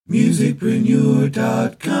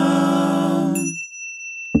musicpreneur.com.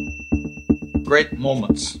 Great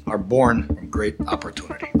moments are born from great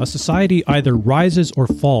opportunity. A society either rises or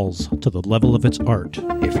falls to the level of its art.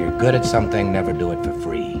 If you're good at something, never do it for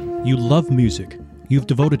free. You love music. You've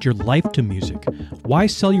devoted your life to music. Why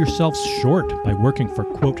sell yourselves short by working for,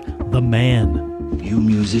 quote, the man? You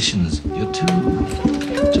musicians, you're too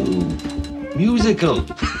musical.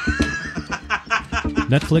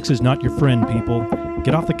 Netflix is not your friend, people.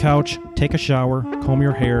 Get off the couch, take a shower, comb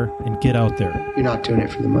your hair, and get out there. You're not doing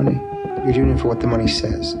it for the money. You're doing it for what the money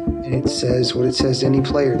says. And it says what it says to any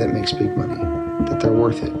player that makes big money, that they're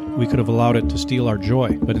worth it. We could have allowed it to steal our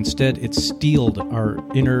joy, but instead it steeled our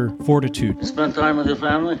inner fortitude. You spend time with your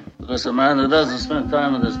family? Because a man who doesn't spend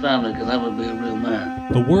time with his family can never be a real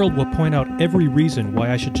man. The world will point out every reason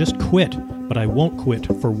why I should just quit, but I won't quit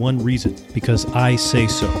for one reason, because I say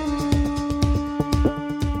so.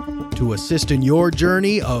 To assist in your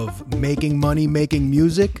journey of making money making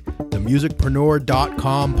music, the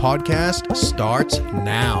musicpreneur.com podcast starts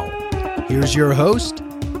now. Here's your host,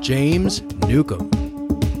 James Newcomb.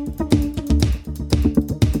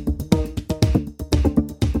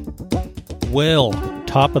 Well,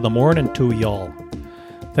 top of the morning to y'all.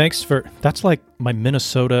 That's like my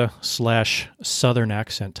Minnesota/Southern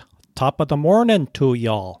accent. Top of the morning to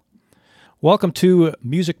y'all. Welcome to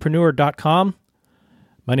musicpreneur.com.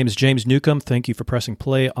 My name is James Newcomb. Thank you for pressing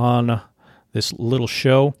play on this little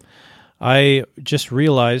show. I just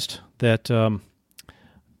realized that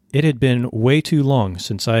it had been way too long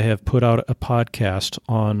since I have put out a podcast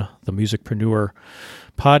on the Musicpreneur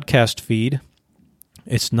podcast feed.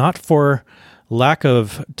 It's not for lack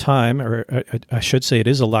of time, or I should say it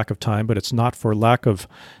is a lack of time, but it's not for lack of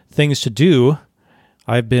things to do.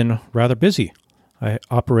 I've been rather busy. I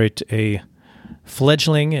operate a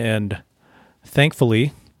fledgling and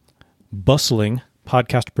thankfully bustling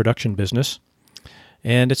podcast production business,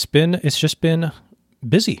 and it's just been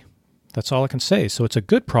busy. That's all I can say. So it's a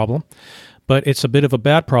good problem, but it's a bit of a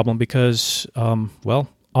bad problem because,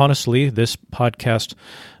 honestly, this podcast,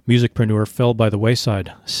 Musicpreneur, fell by the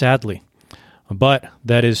wayside, sadly. But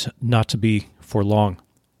that is not to be for long.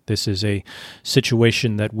 This is a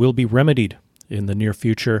situation that will be remedied in the near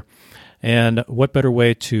future, and what better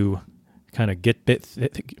way to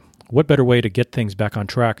get things back on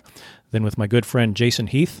track than with my good friend Jason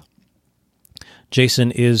Heath.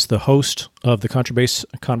 Jason is the host of the Contrabass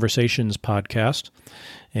Conversations podcast,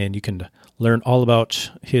 and you can learn all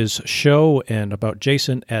about his show and about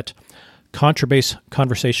Jason at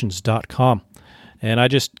contrabassconversations.com. And I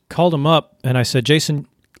just called him up and I said, Jason,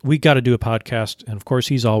 we got to do a podcast. And of course,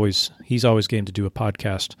 he's always game to do a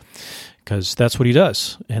podcast because that's what he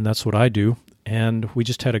does and that's what I do. And we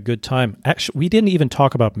just had a good time. Actually, we didn't even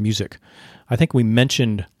talk about music. I think we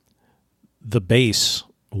mentioned the bass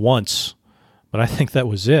once, but I think that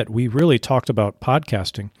was it. We really talked about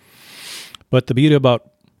podcasting. But the beauty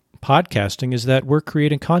about podcasting is that we're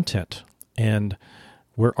creating content, and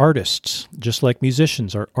we're artists, just like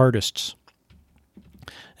musicians are artists.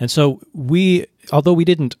 And so although we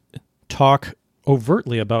didn't talk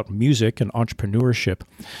overtly about music and entrepreneurship,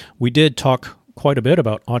 we did talk quite a bit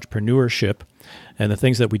about entrepreneurship, and the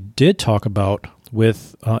things that we did talk about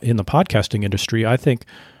with in the podcasting industry, I think,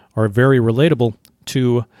 are very relatable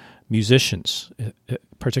to musicians,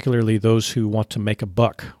 particularly those who want to make a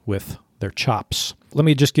buck with their chops. Let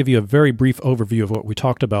me just give you a very brief overview of what we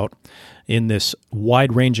talked about in this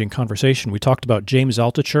wide-ranging conversation. We talked about James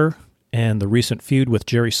Altucher and the recent feud with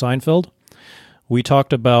Jerry Seinfeld. We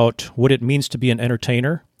talked about what it means to be an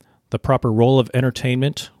entertainer, the proper role of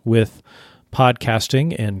entertainment with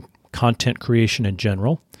podcasting and content creation in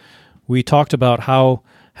general. We talked about how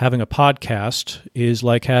having a podcast is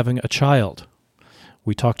like having a child.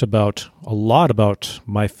 We talked about a lot about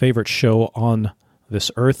my favorite show on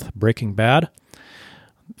this earth, Breaking Bad,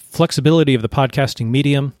 flexibility of the podcasting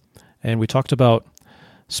medium, and we talked about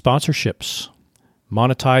sponsorships,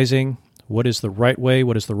 monetizing, what is the right way,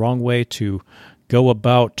 what is the wrong way to go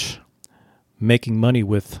about making money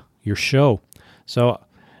with your show. So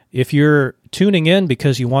if you're tuning in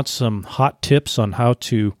because you want some hot tips on how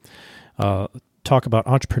to talk about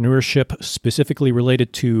entrepreneurship specifically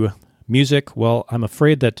related to music, well, I'm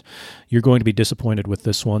afraid that you're going to be disappointed with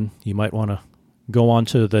this one. You might want to go on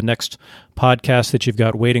to the next podcast that you've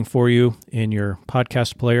got waiting for you in your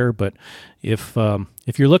podcast player. But if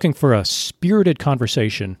you're looking for a spirited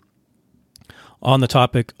conversation on the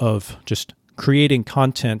topic of just creating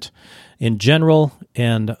content in general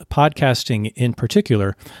and podcasting in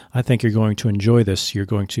particular, I think you're going to enjoy this. You're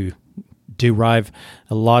going to derive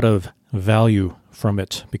a lot of value from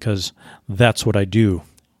it because that's what I do.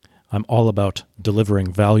 I'm all about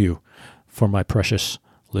delivering value for my precious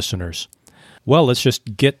listeners. Well, let's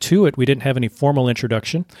just get to it. We didn't have any formal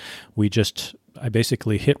introduction. I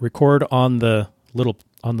basically hit record on the little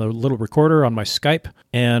recorder on my Skype,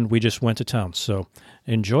 and we just went to town. So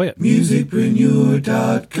enjoy it.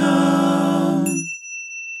 Musicpreneur.com.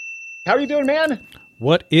 How are you doing, man?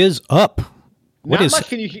 What is up? Not much.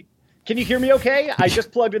 Can you hear me okay? I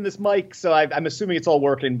just plugged in this mic, so I'm assuming it's all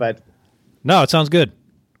working, but... No, it sounds good.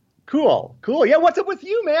 Cool. Yeah, what's up with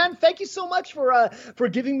you, man? Thank you so much for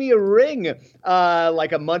giving me a ring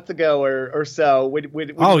like a month ago or so.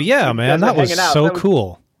 Man, that was so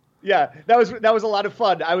cool. Yeah, that was a lot of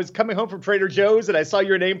fun. I was coming home from Trader Joe's and I saw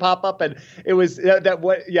your name pop up, and it was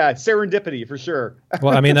serendipity for sure.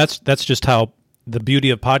 Well, I mean, that's just how the beauty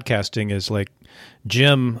of podcasting is. Like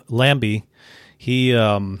Jim Lambie, he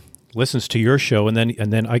listens to your show, and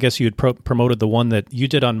then I guess you had promoted the one that you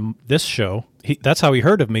did on this show. That's how he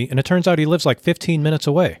heard of me, and it turns out he lives like 15 minutes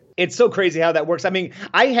away. It's so crazy how that works. I mean,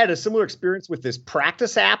 I had a similar experience with this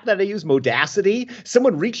practice app that I use, Modacity.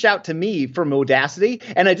 Someone reached out to me from Modacity,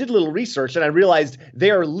 and I did a little research, and I realized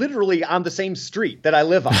they are literally on the same street that I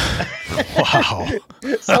live on. Wow.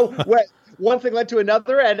 So one thing led to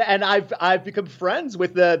another, and I've become friends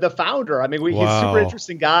with the founder. I mean, he's a super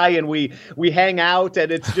interesting guy, and we hang out,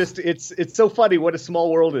 and it's just it's so funny what a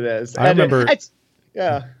small world it is. I remember.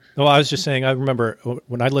 Yeah. Well, I was just saying, I remember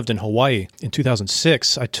when I lived in Hawaii in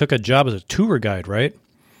 2006, I took a job as a tour guide, right?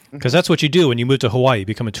 Because that's what you do when you move to Hawaii, you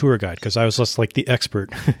become a tour guide, because I was just like the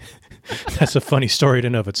expert. That's a funny story in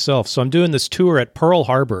and of itself. So I'm doing this tour at Pearl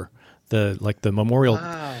Harbor, the memorial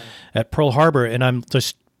at Pearl Harbor, and I'm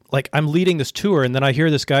leading this tour, and then I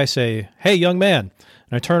hear this guy say, "Hey, young man."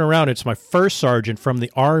 And I turn around, it's my first sergeant from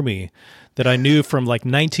the Army that I knew from like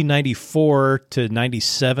 1994 to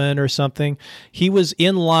 97 or something. He was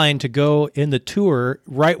in line to go in the tour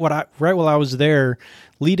right while I was there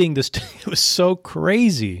leading this. It was so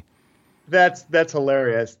crazy. That's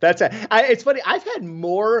hilarious. It's funny. I've had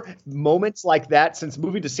more moments like that since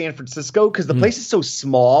moving to San Francisco because the place is so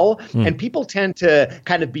small and people tend to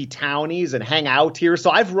kind of be townies and hang out here.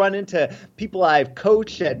 So I've run into people I've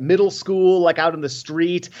coached at middle school, like out in the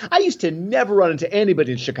street. I used to never run into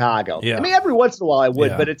anybody in Chicago. Yeah. I mean, every once in a while I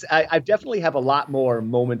would, but I definitely have a lot more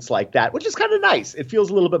moments like that, which is kind of nice. It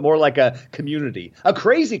feels a little bit more like a community, a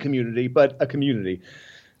crazy community, but a community.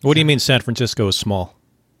 What do you mean San Francisco is small?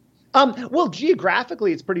 Well,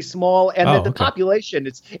 geographically, it's pretty small, and the population,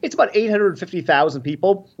 it's about 850,000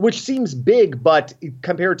 people, which seems big, but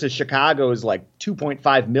compared to Chicago is like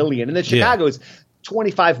 2.5 million, and then Chicago is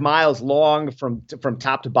 25 miles long from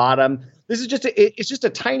top to bottom. This is it's just a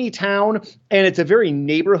tiny town, and it's a very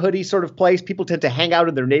neighborhoody sort of place. People tend to hang out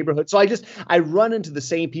in their neighborhood, so I run into the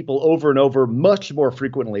same people over and over much more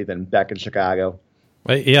frequently than back in Chicago.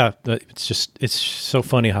 Yeah, it's so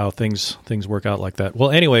funny how things work out like that. Well,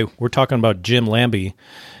 anyway, we're talking about Jim Lambie,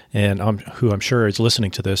 and who I'm sure is listening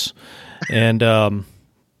to this, and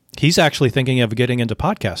he's actually thinking of getting into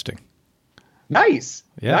podcasting. Nice.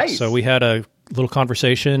 Yeah. Nice. So we had a little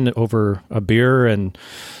conversation over a beer and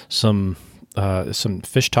some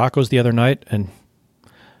fish tacos the other night, and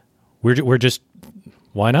we're just,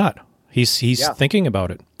 why not? He's thinking about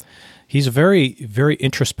it. He's a very, very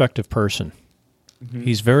introspective person.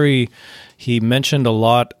 Mm-hmm. He mentioned a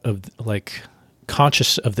lot of like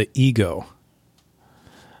conscious of the ego.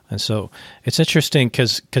 And so it's interesting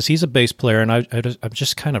because he's a bass player, and I'm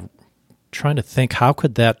just kind of trying to think, how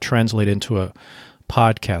could that translate into a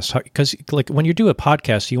podcast? Because like when you do a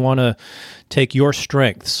podcast, you want to take your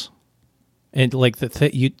strengths and like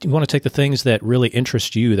you want to take the things that really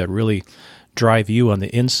interest you, that really drive you on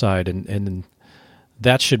the inside, and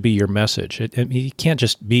that should be your message. You can't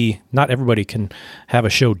just be. Not everybody can have a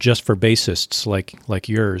show just for bassists like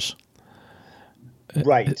yours.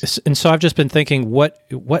 Right. And so I've just been thinking, what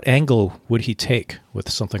angle would he take with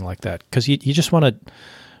something like that? Because you just want to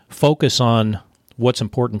focus on what's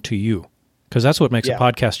important to you, because that's what makes a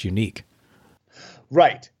podcast unique.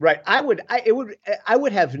 Right. I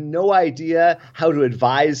would have no idea how to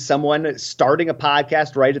advise someone starting a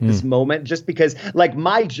podcast right at this moment, just because like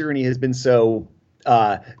my journey has been so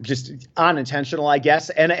just unintentional, I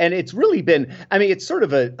guess. And it's really been, I mean, it's sort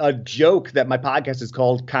of a joke that my podcast is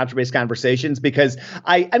called Contrabass Conversations, because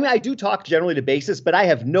I do talk generally to bassists, but I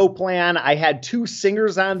have no plan. I had 2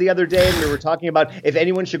 singers on the other day, and we were talking about if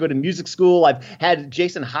anyone should go to music school. I've had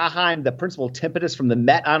Jason Heath, the principal timpanist from the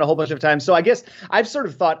Met, on a whole bunch of times. So I guess I've sort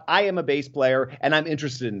of thought I am a bass player and I'm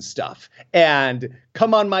interested in stuff, and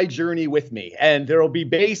come on my journey with me. And there will be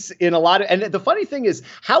bass in a lot of, and the funny thing is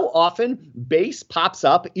how often bass pops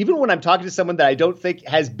up, even when I'm talking to someone that I don't think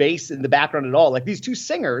has bass in the background at all. Like these two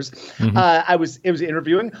singers, I was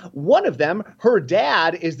interviewing. One of them, her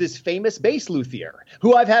dad is this famous bass luthier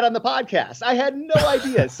who I've had on the podcast. I had no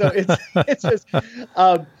idea. So it's just,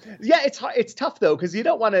 it's tough though, because you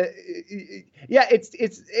don't want to. Yeah,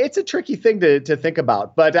 it's a tricky thing to think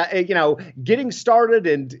about. But getting started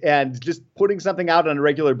and just putting something out on a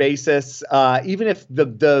regular basis, even if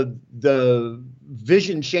the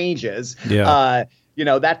vision changes. Yeah.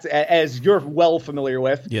 That's, as you're well familiar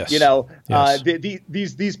with. Yes.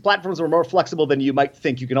 These platforms are more flexible than you might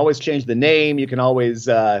think. You can always change the name. You can always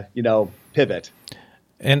pivot.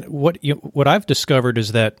 And what I've discovered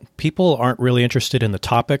is that people aren't really interested in the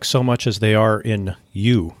topic so much as they are in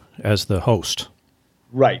you as the host.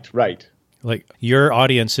 Right. Like your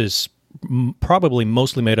audience is probably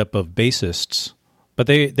mostly made up of bassists, but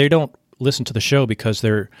they don't listen to the show because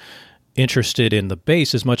they're interested in the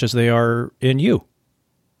bass as much as they are in you.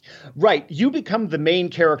 Right. You become the main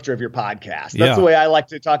character of your podcast. That's the way I like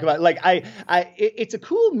to talk about it. Like it's a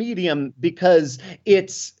cool medium because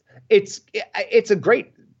it's a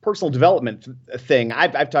great personal development thing.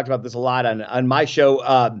 I've talked about this a lot on my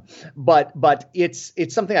show, but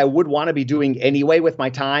it's something I would want to be doing anyway with my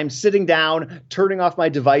time, sitting down, turning off my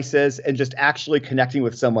devices, and just actually connecting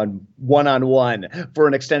with someone one-on-one for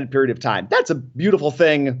an extended period of time. That's a beautiful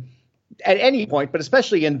thing at any point, but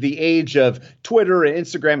especially in the age of Twitter and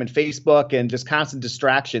Instagram and Facebook and just constant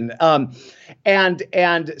distraction.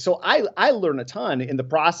 And so I learn a ton in the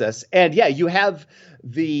process. And yeah, you have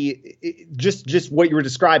just what you were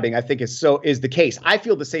describing, I think is the case. I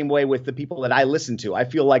feel the same way with the people that I listen to. I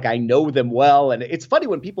feel like I know them well. And it's funny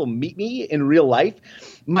when people meet me in real life,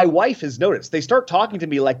 my wife has noticed. They start talking to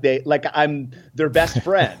me like I'm their best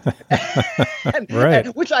friend. Right.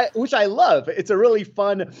 Which I love. It's a really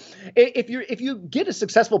fun. If you get a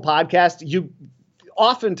successful podcast,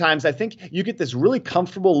 oftentimes I think you get this really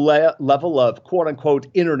comfortable level of quote unquote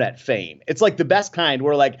internet fame. It's like the best kind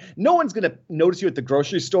where like no one's going to notice you at the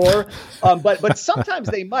grocery store. But sometimes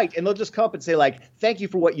they might, and they'll just come up and say like, thank you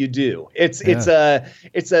for what you do. It's a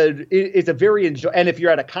very and if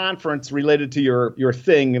you're at a conference related to your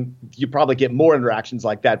thing, you probably get more interactions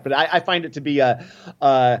like that. But I find it to be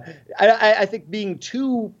I think being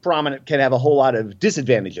too prominent can have a whole lot of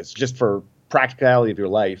disadvantages just for practicality of your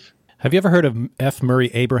life. Have you ever heard of F. Murray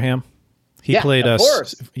Abraham? He played of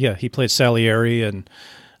course. He played Salieri and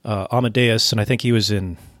Amadeus, and I think he was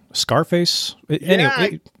in Scarface.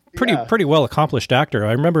 Anyway, pretty well accomplished actor.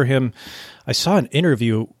 I remember him. I saw an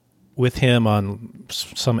interview with him on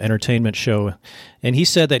some entertainment show, and he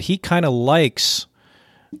said that he kind of likes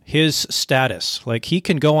his status. Like he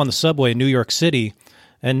can go on the subway in New York City,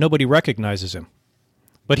 and nobody recognizes him,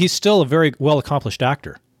 but he's still a very well accomplished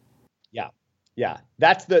actor. Yeah,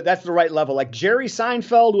 that's the right level. Like Jerry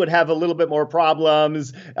Seinfeld would have a little bit more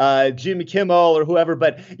problems, Jimmy Kimmel or whoever.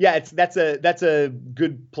 But yeah, that's a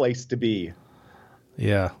good place to be.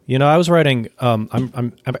 Yeah, I was writing.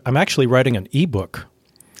 I'm actually writing an ebook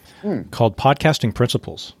called Podcasting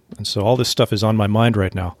Principles, and so all this stuff is on my mind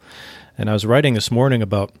right now. And I was writing this morning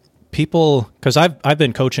about people because I've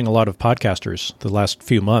been coaching a lot of podcasters the last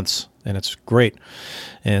few months. And it's great.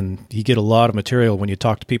 And you get a lot of material when you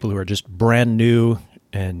talk to people who are just brand new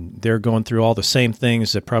and they're going through all the same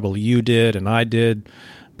things that probably you did and I did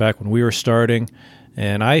back when we were starting.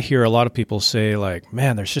 And I hear a lot of people say like,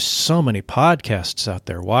 man, there's just so many podcasts out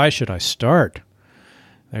there. Why should I start?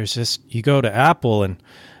 There's just, you go to Apple and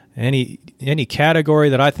any category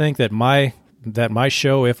that I think that my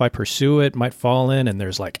show, if I pursue it, might fall in, and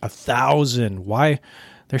there's like 1,000. Why?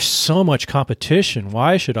 There's so much competition.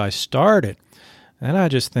 Why should I start it? And I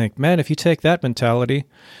just think, man, if you take that mentality,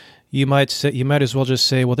 you might as well just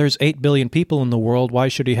say, well, there's 8 billion people in the world. Why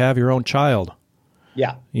should you have your own child?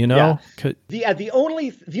 Yeah. Yeah. The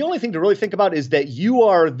only thing to really think about is that you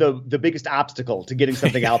are the biggest obstacle to getting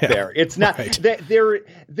something out there. It's not there.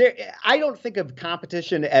 I don't think of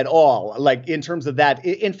competition at all, like in terms of that.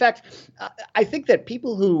 In fact, I think that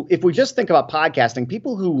if we just think about podcasting,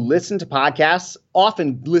 people who listen to podcasts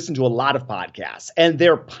often listen to a lot of podcasts and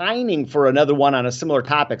they're pining for another one on a similar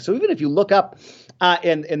topic. So even if you look up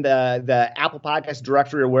in the Apple Podcast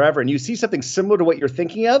directory or wherever, and you see something similar to what you're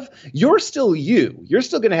thinking of, you're still you. You're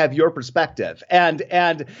still going to have your perspective. And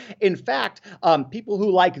in fact, people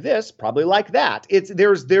who like this probably like that.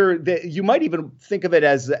 You might even think of it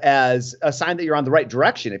as a sign that you're on the right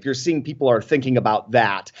direction if you're seeing people are thinking about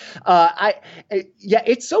that.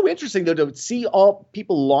 It's so interesting though to see all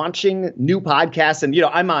people launching new podcasts, and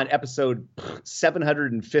I'm on episode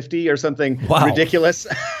 750 or something ridiculous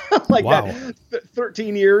like that.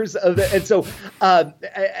 13 years of it, and so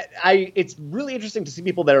it's really interesting to see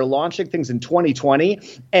people that are launching things in 2020,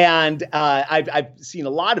 and I've seen a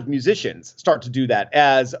lot of musicians start to do that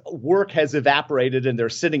as work has evaporated and they're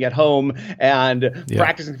sitting at home and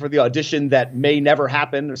practicing for the audition that may never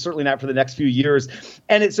happen, or certainly not for the next few years.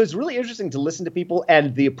 And so it's really interesting to listen to people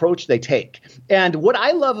and the approach they take. And what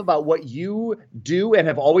I love about what you do and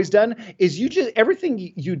have always done is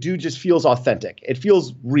everything you do just feels authentic. It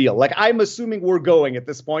feels real. Like I'm assuming we're going at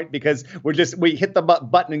this point because we hit the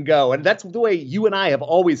button and go. And that's the way you and I have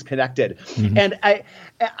always connected. Mm-hmm. And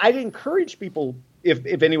I'd encourage people,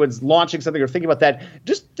 if anyone's launching something or thinking about that,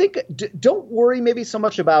 just don't worry maybe so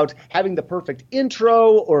much about having the perfect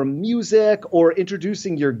intro or music or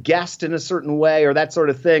introducing your guest in a certain way or that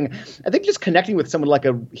sort of thing. I think just connecting with someone like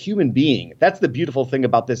a human being, that's the beautiful thing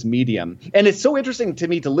about this medium. And it's so interesting to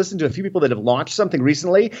me to listen to a few people that have launched something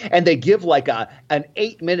recently and they give like an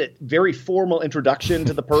 8-minute, very formal introduction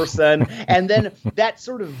to the person. And then that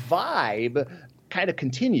sort of vibe kind of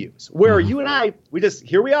continues, where you and I, we just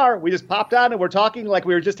popped on and we're talking like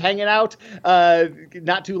we were just hanging out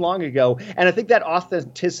not too long ago. And I think that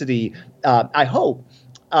authenticity,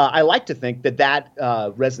 I like to think that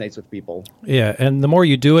resonates with people. Yeah, and the more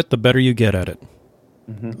you do it, the better you get at it.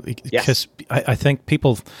 Because I think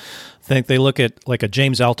people think they look at like a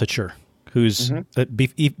James Altucher, who's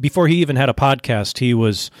before he even had a podcast, he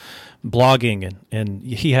was blogging and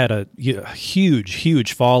he had a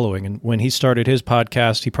huge following. And when he started his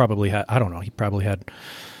podcast, he probably had,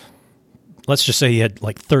 let's just say he had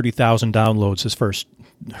like 30,000 downloads his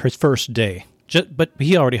first day. But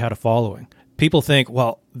he already had a following. People think,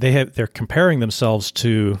 well, they're comparing themselves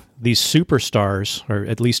to these superstars, or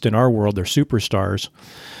at least in our world, they're superstars.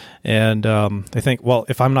 And they think, well,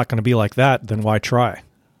 if I'm not going to be like that, then why try?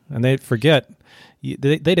 And they forget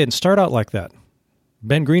they didn't start out like that.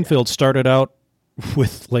 Ben Greenfield started out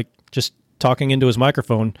with like just talking into his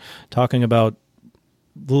microphone, talking about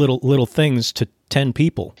little things to 10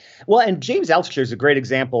 people. Well, and James Altucher is a great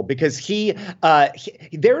example because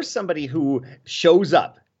there's somebody who shows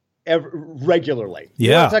up regularly. Yeah.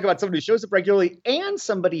 You want to talk about somebody who shows up regularly and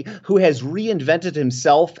somebody who has reinvented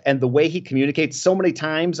himself and the way he communicates so many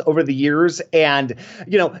times over the years. And,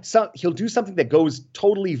 he'll do something that goes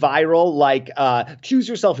totally viral, like Choose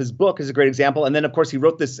Yourself, his book is a great example. And then, of course, he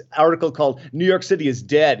wrote this article called New York City is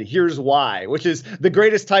Dead. Here's Why, which is the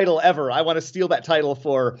greatest title ever. I want to steal that title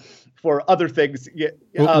for other things.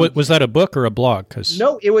 Was that a book or a blog?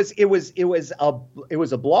 No, it was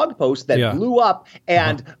a blog post that blew up,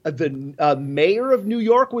 and the mayor of New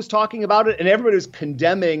York was talking about it, and everybody was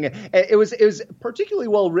condemning. It was particularly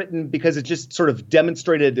well written because it just sort of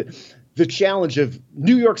demonstrated the challenge of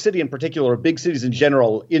New York City in particular, or big cities in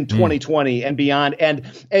general, in 2020 and beyond. And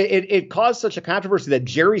it caused such a controversy that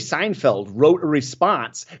Jerry Seinfeld wrote a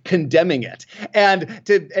response condemning it. And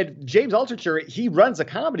James Altucher, he runs a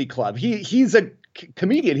comedy club. He's a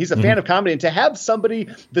comedian. He's a fan of comedy. And to have somebody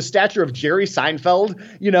the stature of Jerry Seinfeld,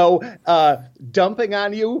 dumping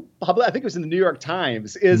on you, I think it was in the New York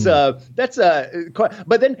Times, but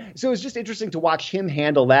then, so it's just interesting to watch him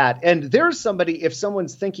handle that. And there's somebody, if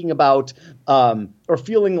someone's thinking about, or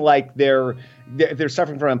feeling like they're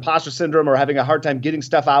suffering from imposter syndrome or having a hard time getting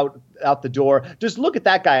stuff out the door, just look at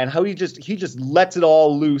that guy and how he just lets it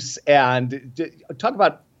all loose, and talk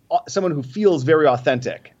about someone who feels very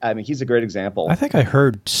authentic. I mean, he's a great example. I think I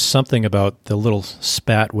heard something about the little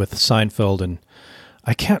spat with Seinfeld, and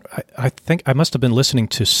I think I must have been listening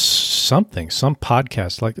to some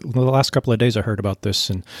podcast. Like the last couple of days I heard about this,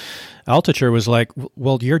 and Altucher was like,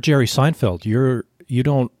 well, you're Jerry Seinfeld.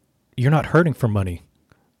 You're not hurting for money.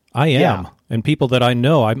 I am. Yeah. And people that I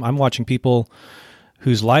know, I'm watching people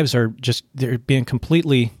whose lives they're being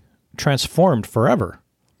completely transformed forever.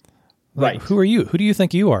 Like, right. Who are you? Who do you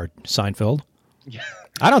think you are, Seinfeld? Yeah.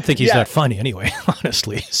 I don't think he's that funny anyway,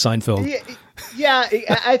 honestly, Seinfeld. Yeah,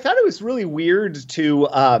 I thought it was really weird to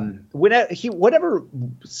whatever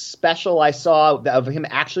special I saw of him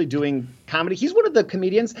actually doing comedy. He's one of the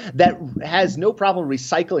comedians that has no problem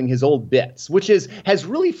recycling his old bits, which has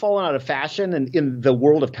really fallen out of fashion in the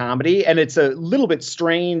world of comedy, and it's a little bit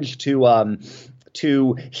strange to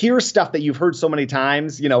hear stuff that you've heard so many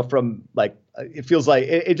times, from like it feels like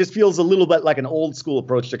it just feels a little bit like an old school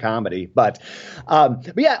approach to comedy. But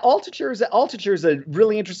yeah, Altucher is a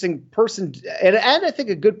really interesting person, and I think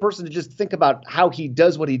a good person to just think about how he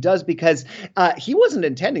does what he does, because he wasn't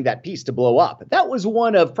intending that piece to blow up. That was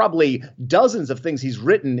one of probably dozens of things he's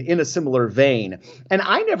written in a similar vein. And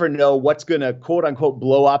I never know what's going to quote unquote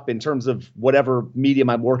blow up in terms of whatever medium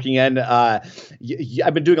I'm working in.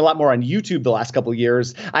 I've been doing a lot more on YouTube the last couple of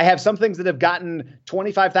years. I have some things that have gotten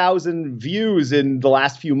 25,000 views in the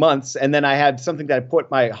last few months. And then I had something that I put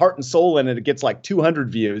my heart and soul in and it gets like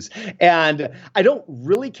 200 views. And I don't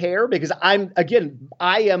really care, because I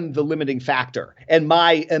am the limiting factor, and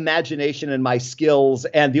my imagination and my skills.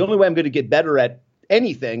 And the only way I'm going to get better at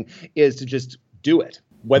anything is to just do it,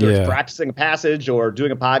 whether it's practicing a passage or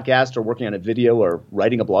doing a podcast or working on a video or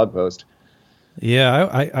writing a blog post.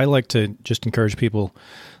 Yeah, I like to just encourage people.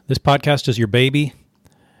 This podcast is your baby.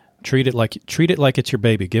 Treat it like it's your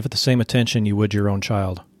baby. Give it the same attention you would your own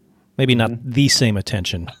child. Maybe not the same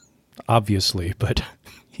attention, obviously, but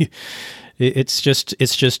it's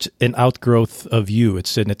just an outgrowth of you.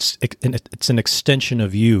 It's an extension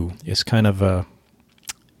of you. It's kind of an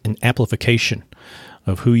amplification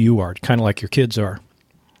of who you are, kind of like your kids are.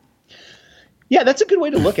 Yeah, that's a good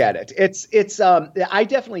way to look at it. I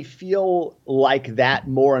definitely feel like that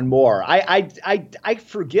more and more. I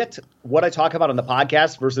forget what I talk about on the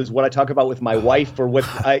podcast versus what I talk about with my wife, or with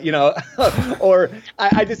or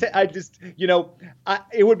I just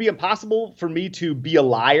it would be impossible for me to be a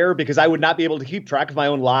liar, because I would not be able to keep track of my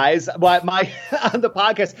own lies. But on the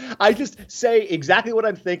podcast, I just say exactly what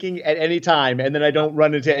I'm thinking at any time, and then I don't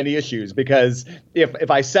run into any issues, because if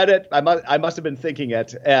I said it, I must have been thinking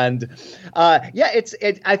it. And I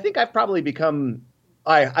think I've probably become.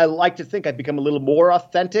 I like to think I've become a little more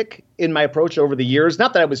authentic in my approach over the years.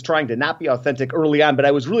 Not that I was trying to not be authentic early on, but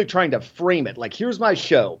I was really trying to frame it. Like, here's my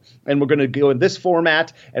show, and we're going to go in this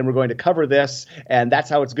format, and we're going to cover this, and that's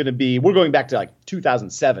how it's going to be. We're going back to like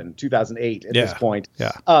 2007, 2008 at this point.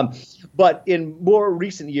 Yeah. But in more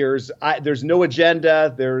recent years, there's no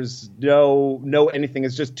agenda. There's no anything.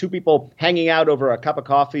 It's just two people hanging out over a cup of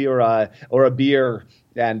coffee or a beer.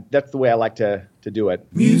 And that's the way I like to do it.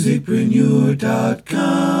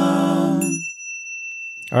 Musicpreneur.com.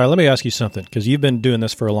 All right, let me ask you something, because you've been doing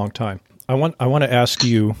this for a long time. I want to ask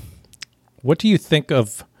you, what do you think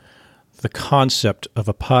of the concept of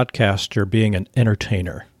a podcaster being an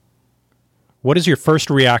entertainer? What is your first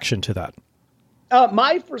reaction to that?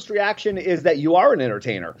 My first reaction is that you are an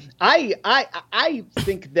entertainer. I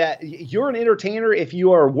think that you're an entertainer if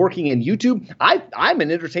you are working in YouTube. I'm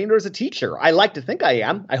an entertainer as a teacher. I like to think I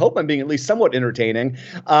am. I hope I'm being at least somewhat entertaining.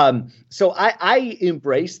 So I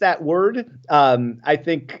embrace that word. I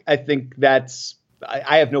think that's.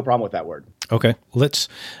 I have no problem with that word. Okay, let's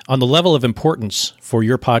on the level of importance for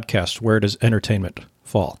your podcast. Where does entertainment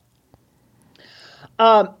fall?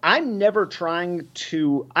 I'm never trying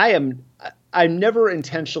to. I'm never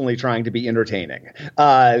intentionally trying to be entertaining.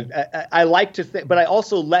 I like to think, but I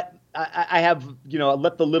also I have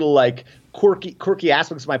let the little like quirky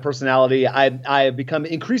aspects of my personality. I have become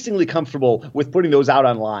increasingly comfortable with putting those out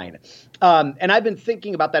online. And I've been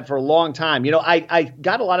thinking about that for a long time. I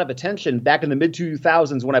got a lot of attention back in the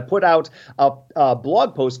mid-2000s when I put out a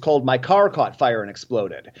blog post called "My Car Caught Fire and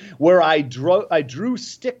Exploded," where I drew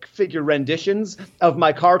stick figure renditions of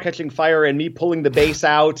my car catching fire and me pulling the bass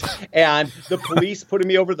out, and the police putting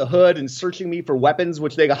me over the hood and searching me for weapons,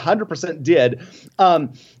 which they 100% did.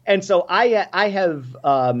 And so I have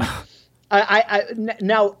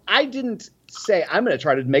now I didn't say I'm going to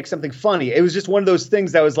try to make something funny. It was just one of those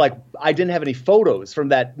things that was like, I didn't have any photos from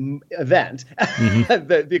that event,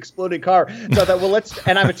 the exploding car. So I thought,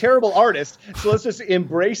 and I'm a terrible artist, so let's just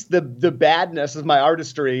embrace the badness of my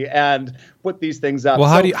artistry and put these things up. Well,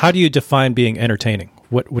 how do you define being entertaining?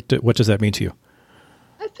 What does that mean to you?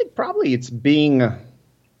 I think probably it's being,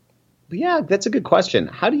 yeah, that's a good question.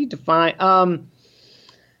 How do you define,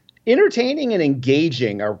 entertaining and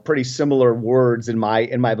engaging are pretty similar words in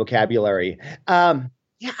my vocabulary. Yeah,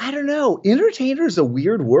 I don't know. Entertainer is a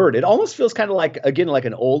weird word. It almost feels kind of like, again, like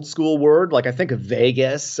an old school word. Like I think of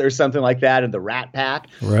Vegas or something like that in the Rat Pack.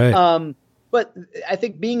 Right. But I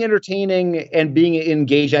think being entertaining and being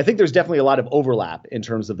engaging, I think there's definitely a lot of overlap in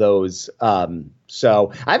terms of those.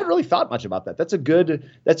 So I haven't really thought much about that. That's a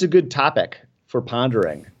good topic for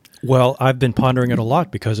pondering. Well, I've been pondering it a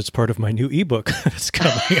lot because it's part of my new ebook that's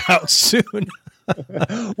coming out soon.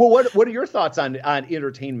 Well, what are your thoughts on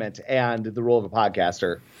entertainment and the role of a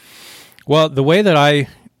podcaster? Well, the way that I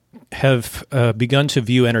have begun to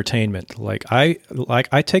view entertainment, I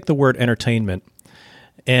take the word entertainment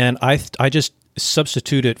and I just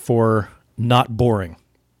substitute it for not boring.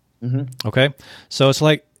 Okay. So it's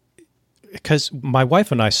like, because my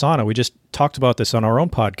wife and I, Sana, we just talked about this on our own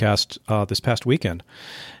podcast this past weekend.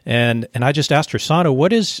 And I just asked her, Sana,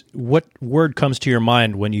 what word comes to your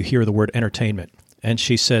mind when you hear the word entertainment? And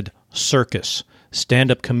she said, circus,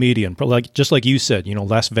 stand-up comedian, just like you said,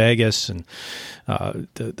 Las Vegas and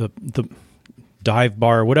the dive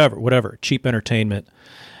bar, whatever, cheap entertainment.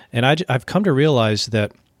 And I've come to realize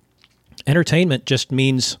that entertainment just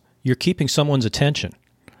means you're keeping someone's attention.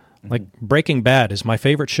 Like Breaking Bad is my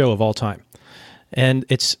favorite show of all time. And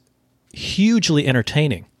it's hugely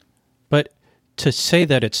entertaining. But to say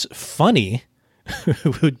that it's funny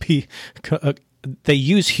would be... they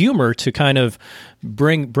use humor to kind of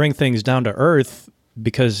bring things down to earth,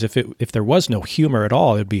 because if there was no humor at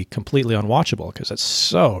all, it'd be completely unwatchable because it's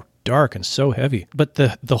so dark and so heavy. But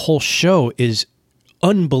the whole show is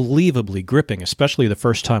unbelievably gripping, especially the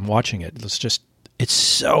first time watching it. It's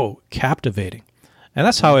so captivating. And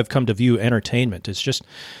that's how I've come to view entertainment. It's just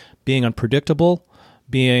being unpredictable,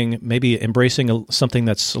 being maybe embracing something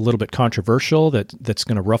that's a little bit controversial, that's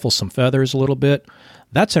going to ruffle some feathers a little bit.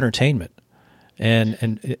 That's entertainment.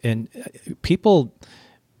 And people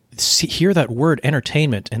hear that word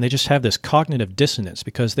entertainment and they just have this cognitive dissonance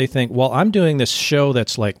because they think, well, I'm doing this show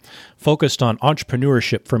that's like focused on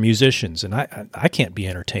entrepreneurship for musicians, and I can't be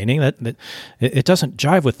entertaining. That it doesn't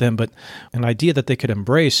jive with them. But an idea that they could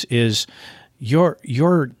embrace is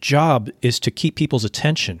your job is to keep people's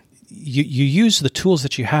attention. You use the tools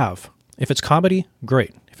that you have. If it's comedy,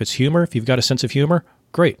 great. If it's humor, if you've got a sense of humor,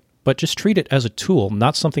 great. But just treat it as a tool,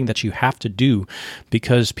 not something that you have to do,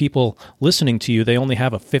 because people listening to you, they only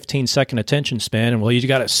have a 15-second attention span, and well, you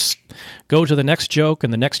got to go to the next joke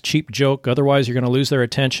and the next cheap joke, otherwise you're going to lose their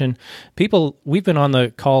attention. We've been on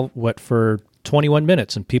the call, for 21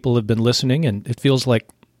 minutes, and people have been listening, and it feels like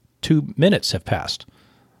 2 minutes have passed.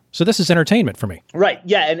 So this is entertainment for me. Right.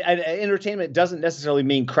 Yeah. And entertainment doesn't necessarily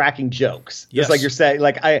mean cracking jokes. Yes. Just like you're saying,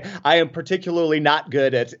 like I am particularly not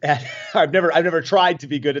good at I've never tried to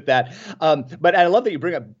be good at that. But I love that you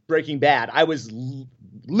bring up Breaking Bad. I was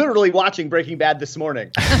literally watching Breaking Bad this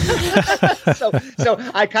morning. so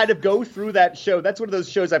I kind of go through that show. That's one of those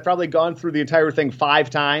shows I've probably gone through the entire thing 5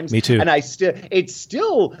 times. Me too. And it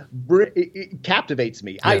still captivates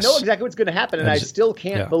me. Yes. I know exactly what's going to happen, and I still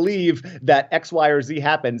can't believe that X, Y, or Z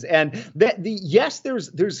happens. And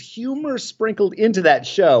there's humor sprinkled into that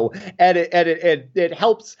show, and it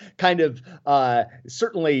helps kind of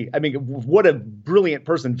certainly. I mean, what a brilliant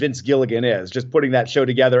person Vince Gilligan is, just putting that show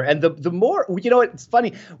together. And the more, it's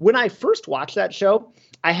funny. When I first watched that show,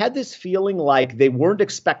 I had this feeling like they weren't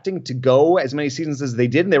expecting to go as many seasons as they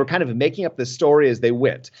did, and they were kind of making up the story as they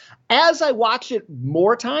went. As I watched it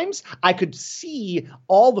more times, I could see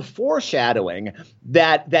all the foreshadowing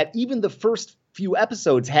that even the first few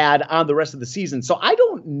episodes had on the rest of the season. So I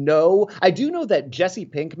don't know. I do know that Jesse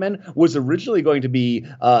Pinkman was originally going to be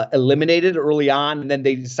eliminated early on, and then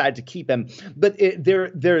they decided to keep him. But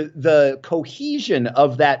the cohesion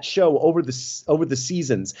of that show over the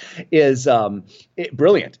seasons is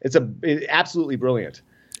brilliant. It's absolutely brilliant.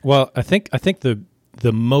 Well, I think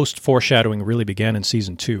the most foreshadowing really began in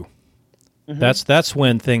season 2. Mm-hmm. That's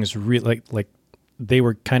when things really like they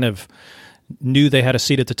were kind of knew they had a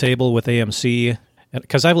seat at the table with AMC,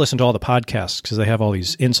 because I've listened to all the podcasts, because they have all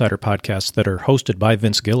these insider podcasts that are hosted by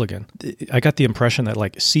Vince Gilligan. I got the impression that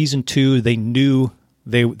like season 2, they knew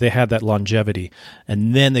they had that longevity,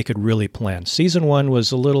 and then they could really plan. Season 1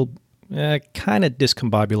 was a little kind of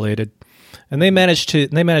discombobulated, and they managed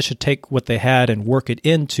to take what they had and work it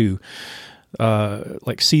into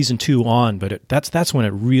like season 2 on. But that's when it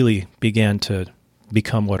really began to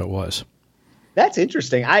become what it was. That's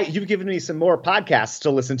interesting. You've given me some more podcasts to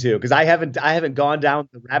listen to, because I haven't gone down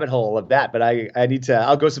the rabbit hole of that, but I need to.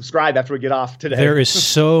 I'll go subscribe after we get off today. There is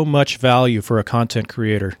so much value for a content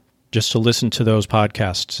creator just to listen to those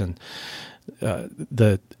podcasts, and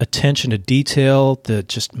the attention to detail, the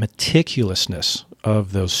just meticulousness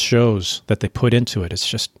of those shows that they put into it. It's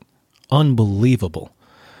just unbelievable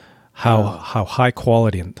how high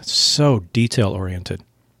quality and so detail oriented.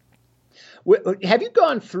 Have you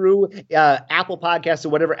gone through Apple Podcasts or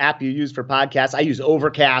whatever app you use for podcasts? I use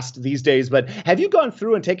Overcast these days, but have you gone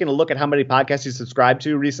through and taken a look at how many podcasts you subscribe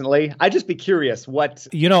to recently? I'd just be curious what.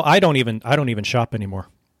 I don't even shop anymore.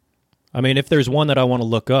 I mean, if there's one that I want to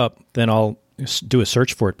look up, then I'll do a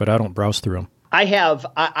search for it, but I don't browse through them. I have.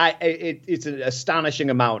 It's an astonishing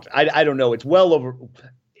amount. I don't know. It's well over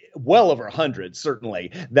 100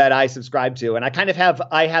 certainly that I subscribe to, and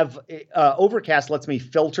I have Overcast lets me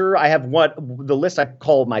filter. I have the list I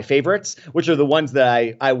call my favorites, which are the ones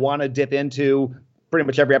that I want to dip into pretty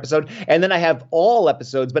much every episode. And then I have all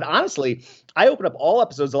episodes. But honestly, I open up all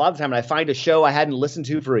episodes a lot of the time and I find a show I hadn't listened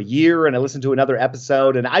to for a year and I listen to another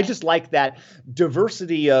episode. And I just like that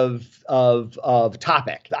diversity of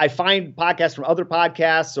topic. I find podcasts from other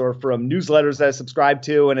podcasts or from newsletters that I subscribe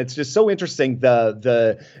to. And it's just so interesting,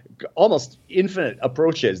 the almost infinite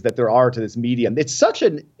approaches that there are to this medium. It's such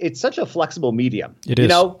a flexible medium. It is. You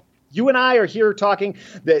know, you and I are here talking.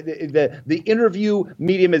 The interview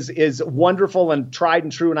medium is wonderful and tried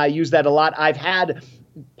and true, and I use that a lot. I've had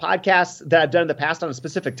podcasts that I've done in the past on a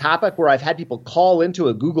specific topic where I've had people call into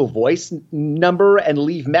a Google Voice number and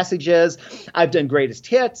leave messages. I've done greatest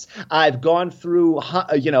hits. I've gone through,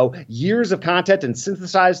 years of content and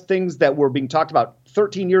synthesized things that were being talked about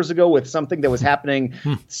 13 years ago with something that was happening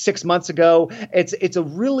 6 months ago. It's a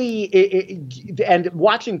really and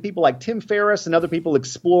watching people like Tim Ferriss and other people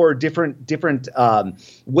explore different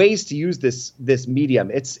ways to use this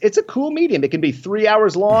medium. It's a cool medium. It can be 3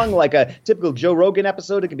 hours long, like a typical Joe Rogan episode.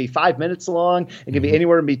 It can be 5 minutes long. It can be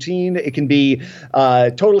anywhere in between. It can be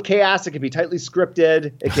total chaos. It can be tightly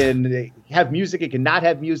scripted. It can have music. It can not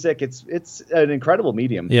have music. It's an incredible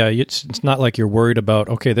medium. Yeah, it's not like you're worried about,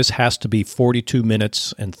 okay, this has to be 42 minutes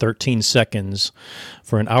and 13 seconds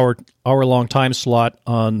for an hour long time slot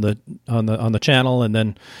on the channel, and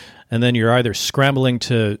then you're either scrambling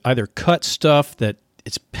to either cut stuff that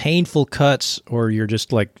it's painful cuts, or you're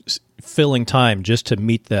just like filling time just to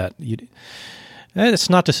meet that. And it's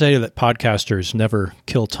not to say that podcasters never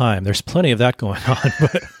kill time. There's plenty of that going on.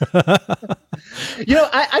 But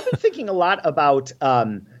I've been thinking a lot about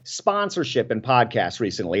sponsorship in podcasts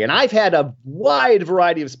recently, and I've had a wide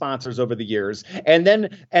variety of sponsors over the years. And then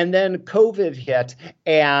COVID hit,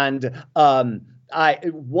 and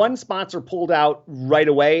one sponsor pulled out right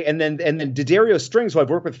away, and then D'Addario Strings, who I've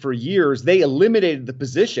worked with for years, they eliminated the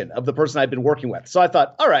position of the person I've been working with. So I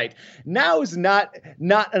thought, all right, now is not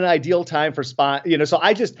an ideal time for So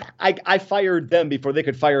I fired them before they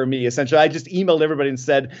could fire me. Essentially, I just emailed everybody and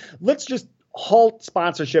said, let's just halt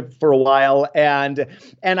sponsorship for a while, and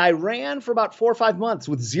I ran for about 4 or 5 months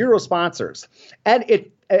with 0 sponsors, and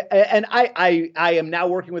I am now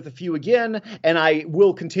working with a few again, and I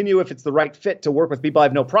will continue if it's the right fit to work with people. I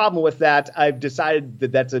have no problem with that. I've decided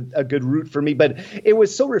that that's a good route for me, but it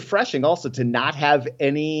was so refreshing also to not have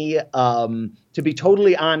any to be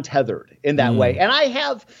totally untethered in that way, and I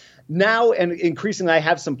have. Now, and increasingly, I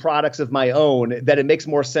have some products of my own that it makes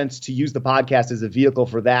more sense to use the podcast as a vehicle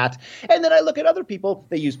for that. And then I look at other people,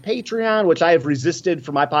 they use Patreon, which I have resisted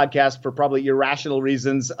for my podcast for probably irrational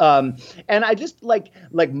reasons. And I just like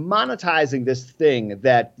monetizing this thing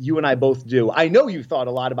that you and I both do. I know you've thought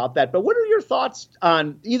a lot about that, but what are your thoughts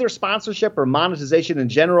on either sponsorship or monetization in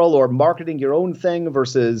general, or marketing your own thing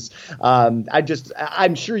versus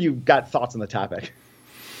I'm sure you've got thoughts on the topic.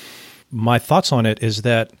 My thoughts on it is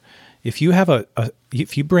that if you have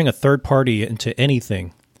if you bring a third party into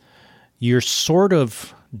anything, you're sort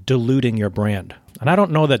of diluting your brand. And I don't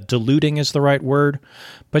know that diluting is the right word,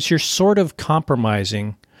 but you're sort of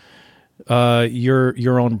compromising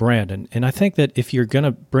your own brand. And I think that if you're going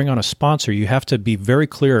to bring on a sponsor, you have to be very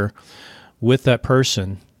clear with that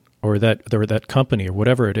person or that company or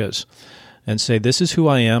whatever it is, and say, this is who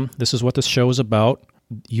I am. This is what this show is about.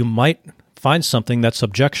 You might find something that's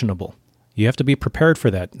objectionable. You have to be prepared for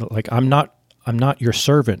that. Like, I'm not your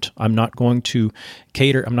servant. I'm not going to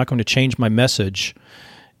cater. I'm not going to change my message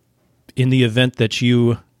in the event that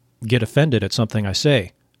you get offended at something I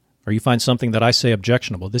say, or you find something that I say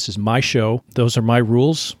objectionable. This is my show. Those are my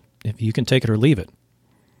rules. If you can take it or leave it.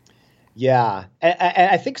 Yeah. And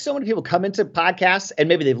I think so many people come into podcasts and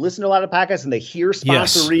maybe they've listened to a lot of podcasts and they hear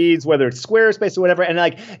sponsor reads, whether it's Squarespace or whatever. And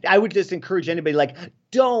I would just encourage anybody,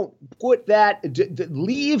 don't put that,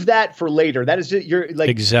 leave that for later. That is just,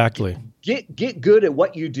 exactly. Get good at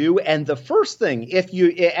what you do. And the first thing,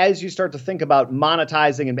 as you start to think about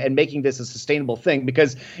monetizing and making this a sustainable thing,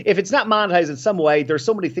 because if it's not monetized in some way, there's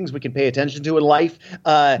so many things we can pay attention to in life.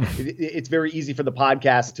 It's very easy for the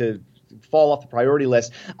podcast to fall off the priority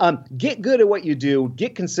list. Get good at what you do,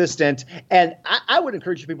 get consistent. And I would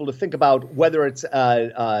encourage people to think about whether it's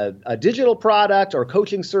a digital product or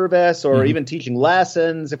coaching service or even teaching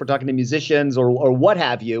lessons, if we're talking to musicians or what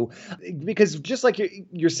have you, because just like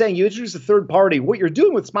you're saying, you introduce a third party, what you're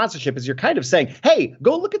doing with sponsorship is you're kind of saying, hey,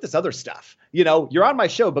 go look at this other stuff. You're on my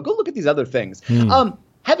show, but go look at these other things.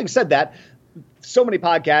 Having said that, so many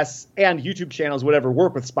podcasts and YouTube channels, whatever,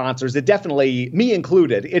 work with sponsors. It definitely, me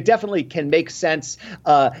included, it definitely can make sense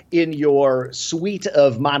in your suite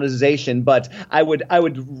of monetization. But I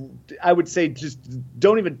would say just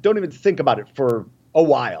don't even think about it for a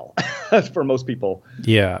while. for most people.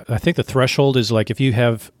 Yeah, I think the threshold is like if you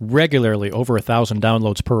have regularly over 1,000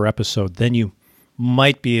 downloads per episode, then you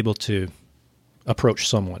might be able to approach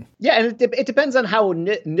someone. Yeah, and it depends on how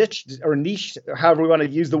niche, however we want to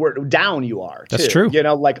use the word, down you are. That's too. true. You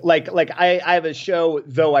know, like I have a show,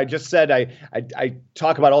 though I just said I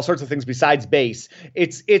talk about all sorts of things besides bass.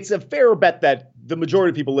 It's a fair bet that the majority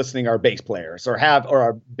of people listening are bass players or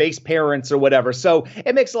are bass parents or whatever. So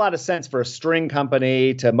it makes a lot of sense for a string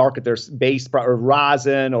company to market their bass or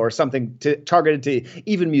rosin or something targeted to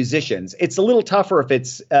even musicians. It's a little tougher if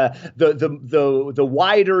it's the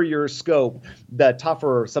wider your scope, the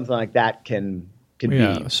tougher something like that can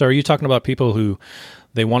be. So are you talking about people who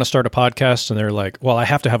they want to start a podcast and they're like, well, I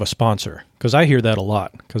have to have a sponsor? Because I hear that a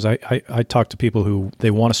lot. Because I talk to people who they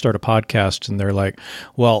want to start a podcast and they're like,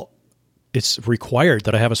 well, it's required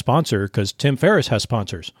that I have a sponsor because Tim Ferriss has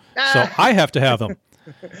sponsors. So I have to have them.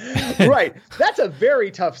 Right. That's a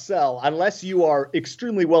very tough sell unless you are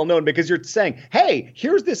extremely well known, because you're saying, hey,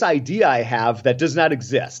 here's this idea I have that does not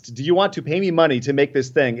exist. Do you want to pay me money to make this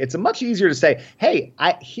thing? It's much easier to say, hey,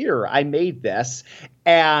 I made this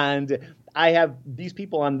and I have these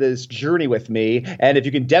people on this journey with me. And if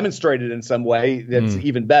you can demonstrate it in some way, that's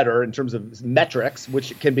even better in terms of metrics,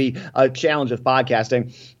 which can be a challenge with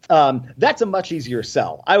podcasting. That's a much easier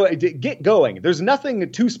sell. I would get going. There's nothing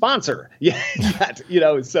to sponsor yet,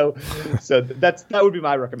 so that would be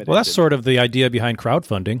my recommendation. Well, that's sort of the idea behind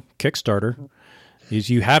crowdfunding, Kickstarter, is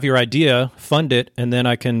you have your idea, fund it, and then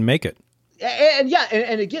I can make it.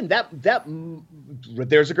 And again, that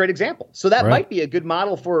there's a great example. So that might be a good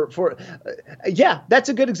model for that's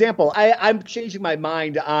a good example. I'm changing my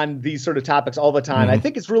mind on these sort of topics all the time. I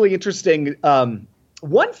think it's really interesting.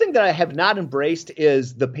 One thing that I have not embraced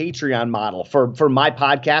is the Patreon model for my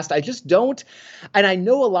podcast. I just don't. And I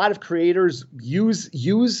know a lot of creators use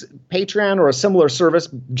Patreon or a similar service,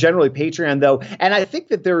 generally Patreon though. And I think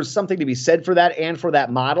that there's something to be said for that and for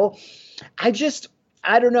that model.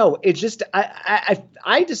 I don't know. It's just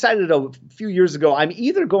I decided a few years ago I'm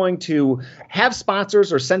either going to have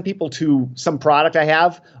sponsors or send people to some product I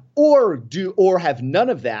have, or have none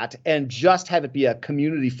of that and just have it be a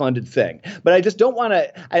community funded thing. But I just don't want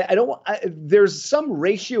to. There's some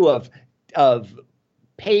ratio of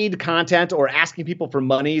paid content or asking people for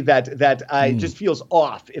money that just feels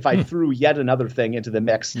off if I threw yet another thing into the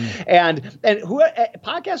mix. And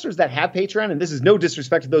podcasters that have Patreon, and this is no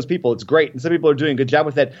disrespect to those people, it's great, and some people are doing a good job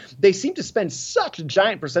with it. They seem to spend such a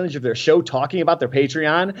giant percentage of their show talking about their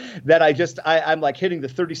Patreon that I'm like hitting the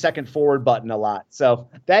 30-second forward button a lot. So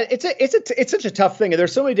that it's such a tough thing, and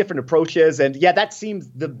there's so many different approaches. And that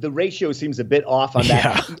seems the ratio seems a bit off on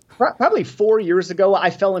that. Probably 4 years ago,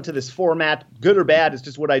 I fell into this format, good or bad. It's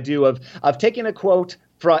just what I do of taking a quote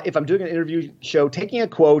from, if I'm doing an interview show, taking a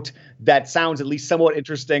quote that sounds at least somewhat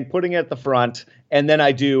interesting, putting it at the front, and then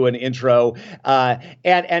I do an intro.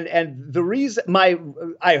 And the reason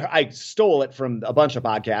I stole it from a bunch of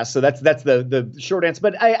podcasts, so that's the short answer.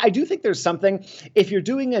 But I do think there's something, if you're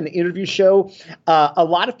doing an interview show, a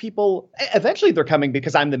lot of people eventually they're coming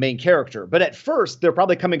because I'm the main character, but at first they're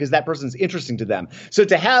probably coming because that person's interesting to them. So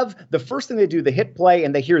to have the first thing they do, they hit play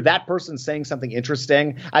and they hear that person saying something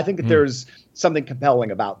interesting, I think that there's something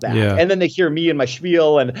compelling about that. And then they hear me and my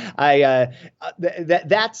spiel, and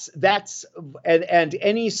that's and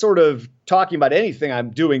any sort of talking about anything I'm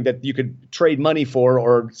doing that you could trade money for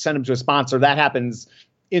or send them to a sponsor, that happens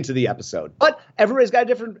into the episode. But everybody's got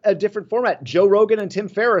a different format. Joe Rogan and Tim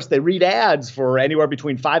Ferriss, they read ads for anywhere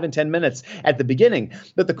between 5 and 10 minutes at the beginning.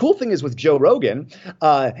 But the cool thing is with Joe Rogan,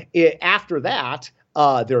 after that,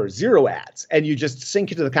 there are 0 ads, and you just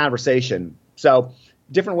sink into the conversation. So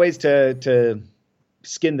different ways to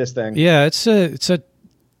skin this thing. Yeah, it's a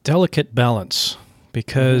delicate balance,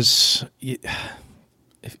 because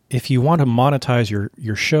if you want to monetize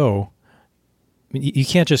your show, you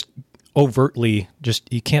can't just overtly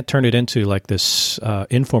you can't turn it into like this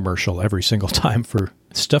infomercial every single time for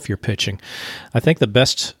stuff you're pitching. I think the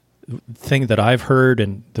best thing that I've heard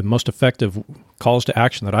and the most effective calls to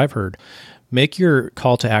action that I've heard, make your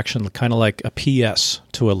call to action kind of like a PS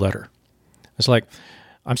to a letter. It's like,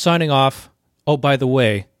 I'm signing off. Oh, by the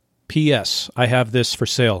way, PS, I have this for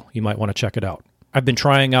sale. You might want to check it out. I've been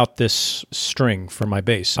trying out this string for my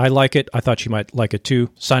bass. I like it. I thought you might like it too.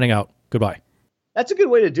 Signing out. Goodbye. That's a good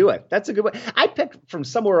way to do it. That's a good way. I picked from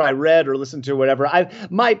somewhere I read or listened to or whatever.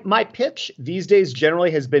 My pitch these days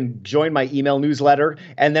generally has been join my email newsletter,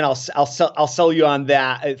 and then I'll sell you on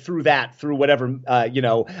that through whatever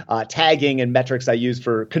tagging and metrics I use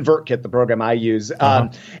for ConvertKit, the program I use.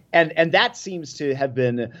 And that seems to have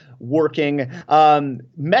been working.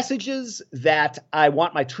 Messages that I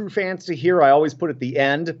want my true fans to hear, I always put at the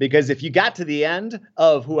end, because if you got to the end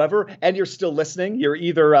of whoever and you're still listening, you're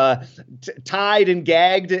either tied and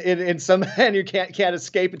gagged in some, and you can't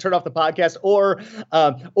escape and turn off the podcast, or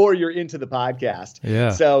you're into the podcast. Yeah.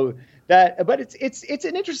 So but it's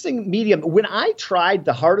an interesting medium. When I tried,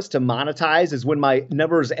 the hardest to monetize is when my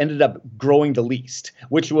numbers ended up growing the least,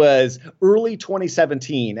 which was early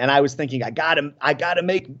 2017. And I was thinking, I gotta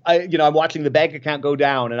make, I'm watching the bank account go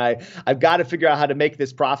down, and I've got to figure out how to make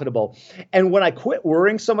this profitable. And when I quit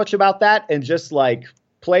worrying so much about that and just like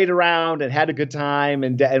played around and had a good time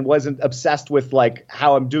and wasn't obsessed with like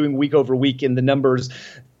how I'm doing week over week in the numbers,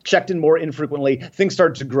 checked in more infrequently, things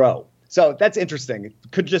started to grow. So that's interesting. It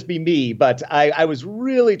could just be me, but I was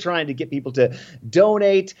really trying to get people to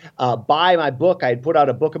donate, buy my book. I had put out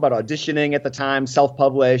a book about auditioning at the time,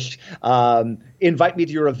 self-published, invite me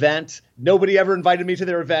to your event. Nobody ever invited me to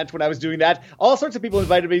their event when I was doing that. All sorts of people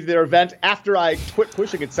invited me to their event after I quit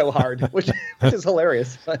pushing it so hard, which is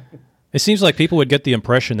hilarious. It seems like people would get the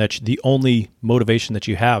impression that the only motivation that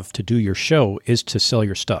you have to do your show is to sell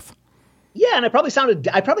your stuff. Yeah, and I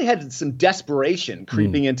probably had some desperation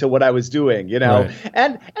creeping into what I was doing, right.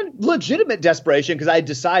 and legitimate desperation, because I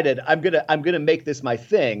decided I'm gonna make this my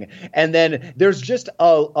thing, and then there's just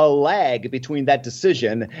a lag between that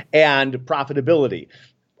decision and profitability.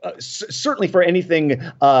 Certainly for anything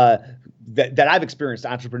that I've experienced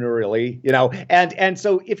entrepreneurially, and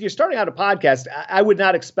so if you're starting out a podcast, I would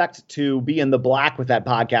not expect to be in the black with that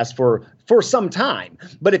podcast for some time.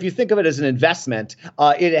 But if you think of it as an investment,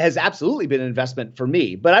 it has absolutely been an investment for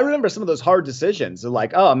me. But I remember some of those hard decisions,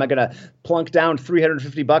 like, oh, am I going to plunk down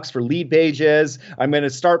 $350 for lead pages? I'm going to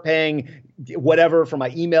start paying whatever for my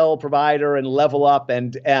email provider and level up,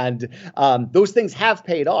 and those things have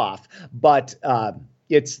paid off. But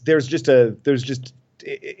it's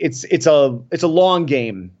a long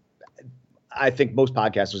game. I think most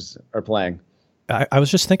podcasters are playing. I was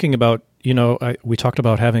just thinking about, we talked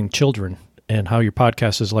about having children and how your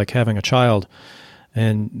podcast is like having a child,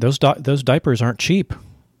 and those diapers aren't cheap.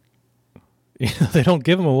 They don't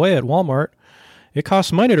give them away at Walmart. It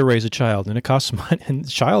costs money to raise a child, and it costs money. And the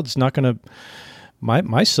child's not going to.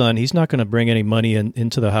 My son, he's not going to bring any money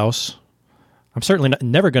into the house. I'm certainly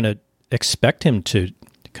never going to expect him to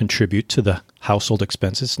contribute to the household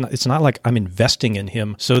expenses. It's not like I'm investing in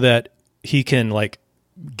him so that he can like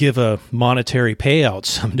give a monetary payout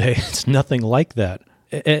someday. It's nothing like that.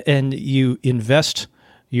 And you invest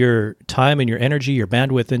your time and your energy, your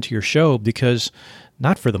bandwidth into your show because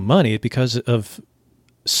not for the money, because of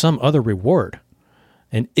some other reward.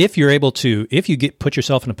 And if you put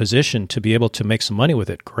yourself in a position to be able to make some money with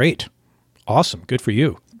it, great. Awesome. Good for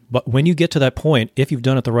you. But when you get to that point, if you've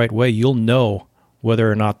done it the right way, you'll know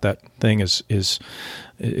whether or not that thing is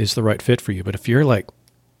the right fit for you. But if you're like,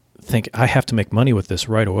 think I have to make money with this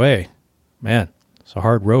right away, man, it's a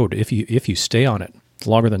hard road if you stay on it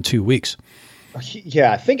longer than 2 weeks.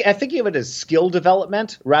 Yeah, I think of it as skill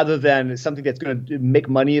development rather than something that's going to make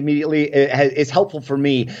money immediately. It's helpful for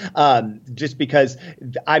me just because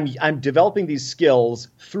I'm developing these skills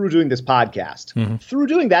through doing this podcast. Mm-hmm. Through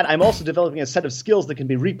doing that, I'm also developing a set of skills that can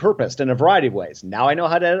be repurposed in a variety of ways. Now I know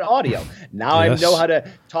how to edit audio. Now yes. I know how to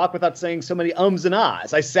talk without saying so many ums and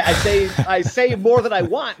ahs. I say more than I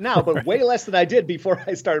want now, but way less than I did before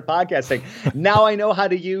I started podcasting. Now I know how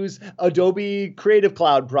to use Adobe Creative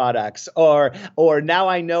Cloud products, or now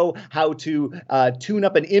I know how to tune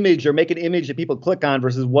up an image or make an image that people click on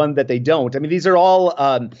versus one that they don't. I mean, these are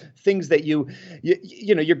all things that you're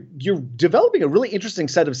developing a really interesting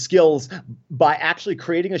set of skills by actually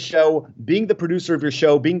creating a show, being the producer of your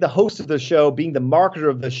show, being the host of the show, being the marketer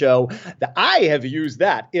of the show. That I have used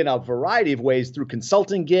that in a variety of ways through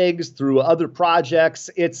consulting gigs, through other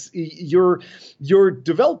projects. You're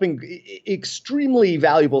developing extremely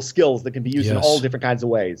valuable skills that can be used in all different kinds of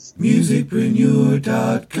ways. Musicpreneur.com.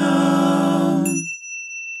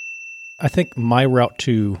 I think my route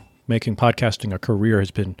to making podcasting a career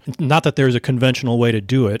has been, not that there's a conventional way to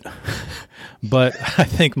do it, but I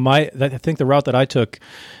think the route that I took,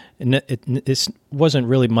 and it wasn't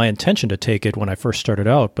really my intention to take it when I first started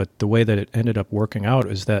out, but the way that it ended up working out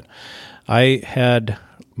is that I had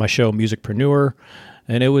my show Musicpreneur,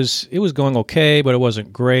 and it was going okay, but it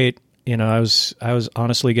wasn't great. I was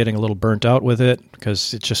honestly getting a little burnt out with it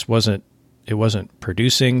because it just wasn't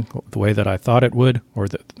producing the way that I thought it would, or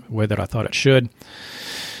the way that I thought it should.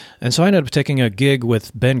 And so I ended up taking a gig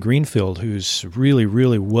with Ben Greenfield, who's really,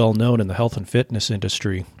 really well known in the health and fitness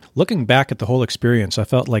industry. Looking back at the whole experience, I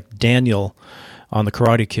felt like Daniel on The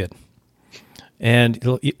Karate Kid. And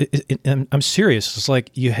I'm serious. It's like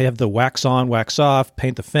you have the wax on, wax off,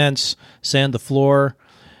 paint the fence, sand the floor.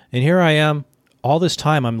 And here I am. All this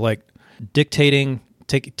time, I'm like dictating,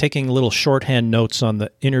 taking little shorthand notes on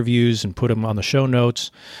the interviews and put them on the show notes,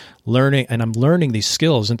 learning. And I'm learning these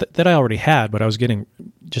skills and that I already had, but I was getting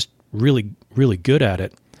just really, really good at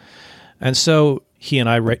it. And so he and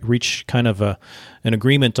I reached kind of an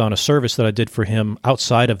agreement on a service that I did for him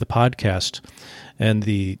outside of the podcast. And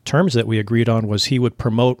the terms that we agreed on was he would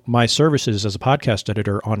promote my services as a podcast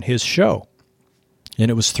editor on his show.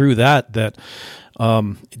 And it was through that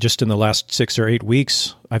just in the last 6 or 8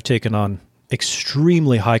 weeks, I've taken on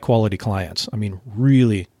extremely high-quality clients. I mean,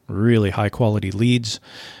 really, really high-quality leads.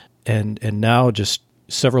 And now just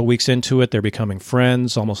several weeks into it, they're becoming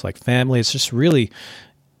friends, almost like family. It's just really,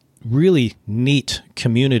 really neat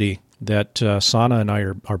community that Sana and I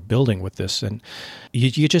are building with this. And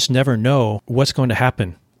you just never know what's going to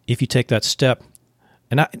happen if you take that step.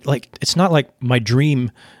 And it's not like my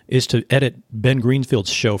dream is to edit Ben Greenfield's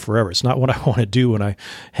show forever. It's not what I want to do when I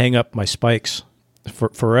hang up my spikes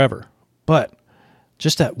forever. But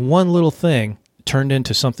just that one little thing turned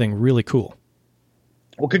into something really cool.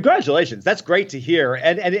 Well, congratulations. That's great to hear.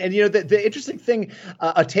 And you know, the interesting thing,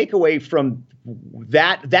 a takeaway from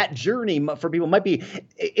that journey for people might be,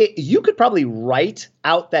 you could probably write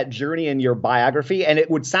out that journey in your biography and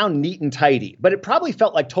it would sound neat and tidy, but it probably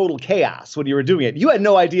felt like total chaos when you were doing it. You had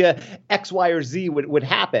no idea X, Y, or Z would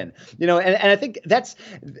happen, you know, and I think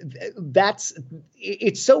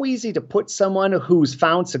it's so easy to put someone who's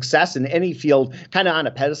found success in any field kind of on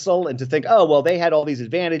a pedestal and to think, oh, well, they had all these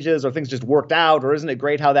advantages or things just worked out, or isn't it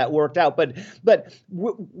great how that worked out? But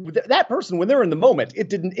that person, when they're in the moment,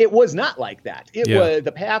 it was not like that.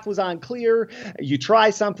 The path was unclear. You try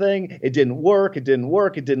something, it didn't work.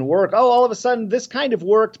 Oh, all of a sudden this kind of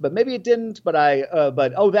worked, but maybe it didn't. But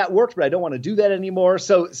that worked, but I don't want to do that anymore.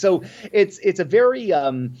 So it's a very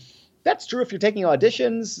that's true if you're taking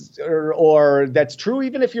auditions, or that's true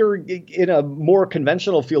even if you're in a more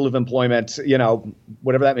conventional field of employment, you know,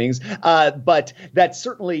 whatever that means. But that's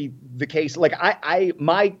certainly the case. Like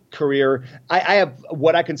my career, I have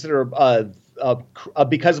what I consider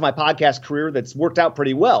because of my podcast career that's worked out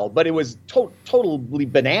pretty well, but it was totally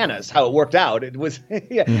bananas how it worked out. It was,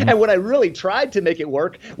 And when I really tried to make it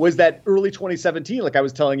work was that early 2017, like I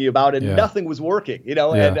was telling you about, and nothing was working, you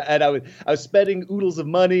know, and I was spending oodles of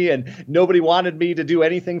money and nobody wanted me to do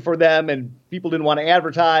anything for them and people didn't want to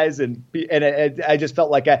advertise and I just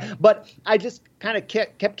felt like but I just kind of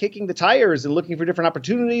kept kicking the tires and looking for different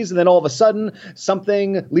opportunities. And then all of a sudden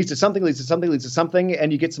something leads to something,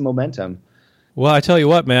 and you get some momentum. Well, I tell you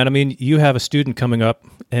what, man, I mean, you have a student coming up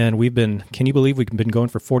and can you believe we've been going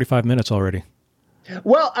for 45 minutes already?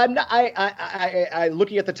 Well, I'm not. I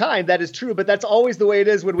looking at the time. That is true, but that's always the way it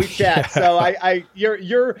is when we chat. So I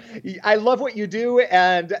love what you do,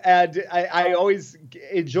 and I always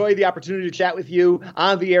enjoy the opportunity to chat with you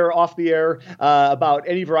on the air, off the air, about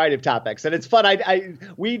any variety of topics, and it's fun.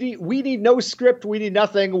 We need no script. We need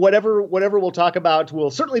nothing. Whatever we'll talk about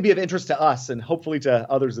will certainly be of interest to us, and hopefully to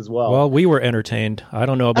others as well. Well, we were entertained. I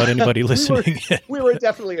don't know about anybody listening. We were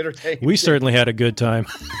definitely entertained. We certainly had a good time.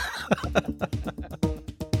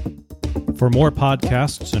 For more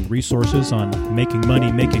podcasts and resources on making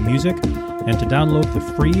money, making music, and to download the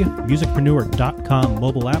free musicpreneur.com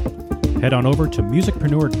mobile app, head on over to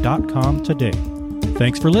musicpreneur.com today.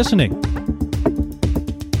 Thanks for listening.